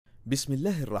بسم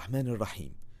الله الرحمن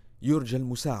الرحيم. يرجى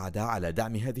المساعدة على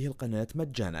دعم هذه القناة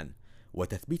مجانا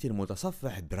وتثبيت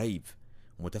المتصفح برايف،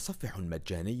 متصفح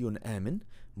مجاني آمن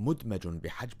مدمج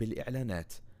بحجب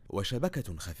الإعلانات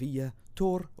وشبكة خفية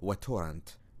تور وتورنت.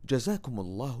 جزاكم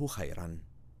الله خيرا.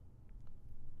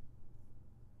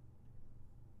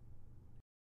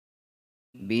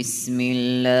 بسم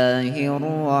الله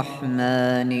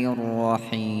الرحمن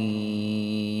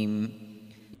الرحيم.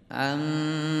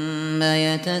 عم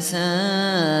يتساءلون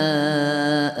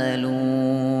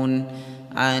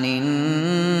عن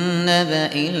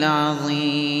النبأ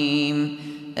العظيم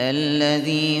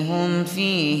الذي هم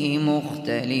فيه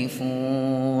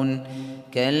مختلفون.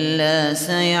 كلا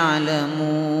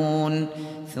سيعلمون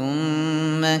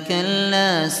ثم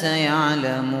كلا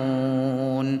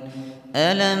سيعلمون.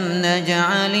 ألم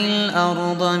نجعل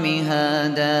الأرض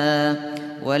مهادا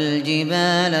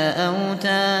والجبال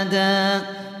أوتادا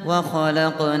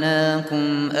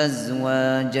وخلقناكم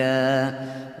أزواجا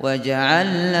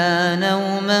وجعلنا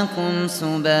نومكم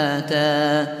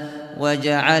سباتا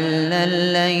وجعلنا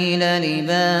الليل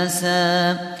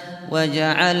لباسا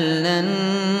وجعلنا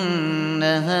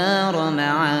النهار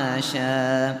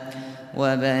معاشا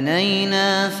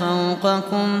وبنينا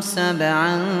فوقكم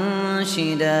سبعا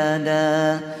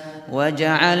شدادا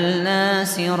وجعلنا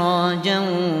سراجا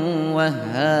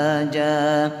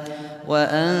وهاجا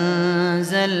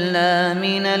وأنزلنا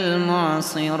من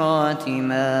المعصرات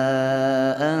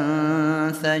ماء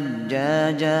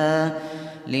ثجاجا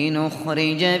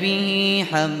لنخرج به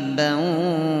حبا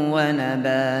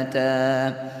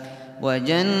ونباتا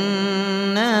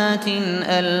وجنات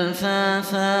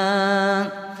ألفافا.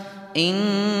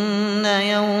 إن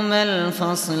يوم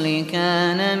الفصل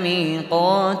كان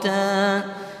ميقاتا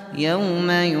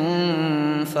يوم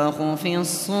ينفخ في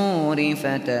الصور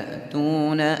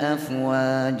فتأتون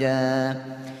أفواجا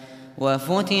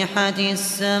وفتحت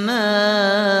السماء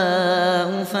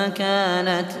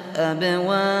فكانت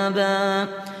أبوابا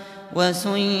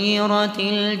وسيرت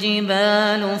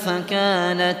الجبال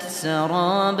فكانت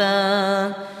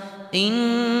سرابا.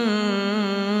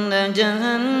 إن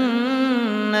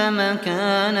جهنم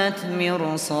كانت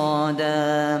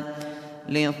مرصادا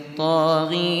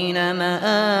للطاغين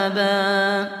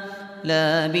مآبا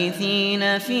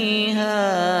لابثين فيها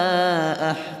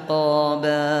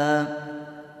أحقابا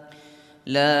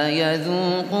لا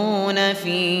يذوقون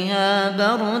فيها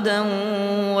بردا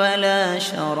ولا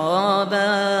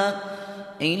شرابا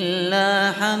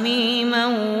إلا حميما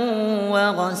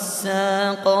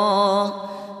وغساقا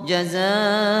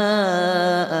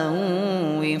جزاء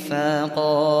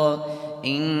وفاقا.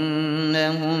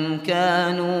 إنهم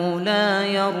كانوا لا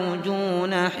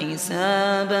يرجون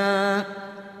حسابا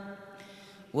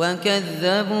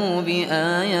وكذبوا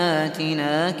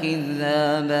بآياتنا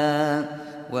كذابا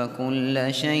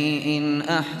وكل شيء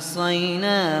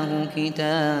أحصيناه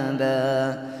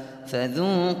كتابا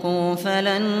فذوقوا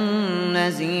فلن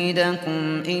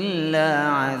نزيدكم إلا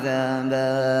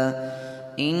عذابا.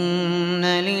 إن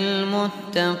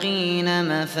للمتقين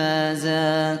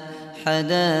مفازا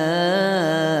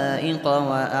حدائق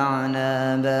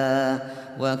وأعنابا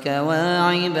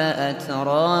وكواعب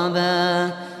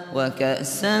أترابا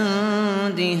وكأسا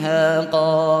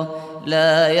دهاقا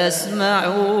لا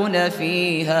يسمعون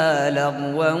فيها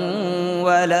لغوا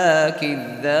ولا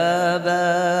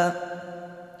كذابا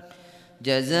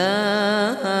جزاء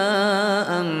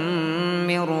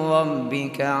من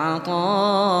ربك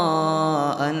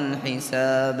عطاء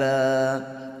حسابا.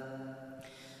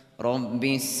 رب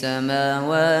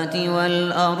السماوات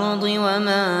والأرض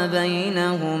وما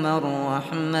بينهما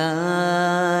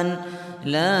الرحمن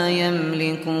لا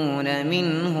يملكون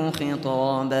منه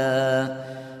خطابا.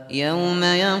 يوم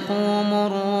يقوم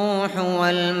الروح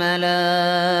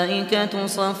والملائكة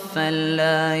صفا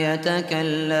لا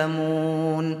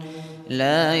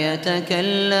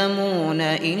يتكلمون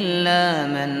إلا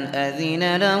من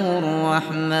أذن له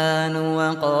الرحمن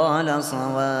وقال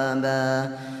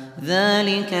صوابا.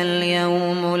 ذلك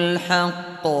اليوم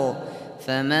الحق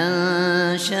فمن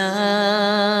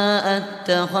شاء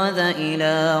اتخذ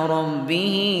إلى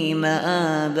ربه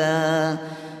مآبا.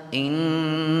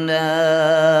 إنا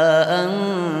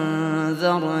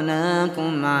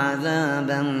أنذرناكم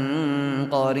عذابا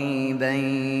قريبا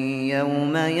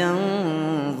يوم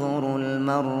ينظر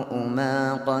المرء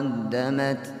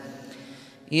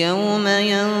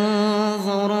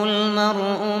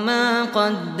ما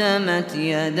قدمت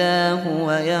يداه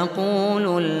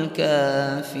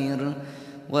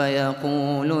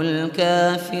ويقول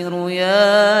الكافر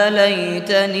يا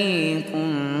ليتني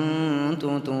كنت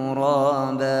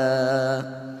ترابا.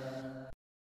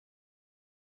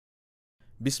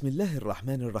 بسم الله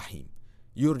الرحمن الرحيم.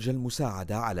 يرجى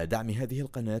المساعدة على دعم هذه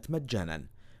القناة مجانا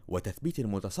وتثبيت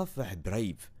المتصفح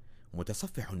برايف،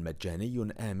 متصفح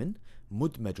مجاني آمن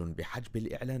مدمج بحجب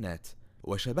الإعلانات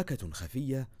وشبكة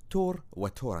خفية تور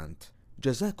وتورنت.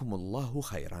 جزاكم الله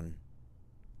خيرا.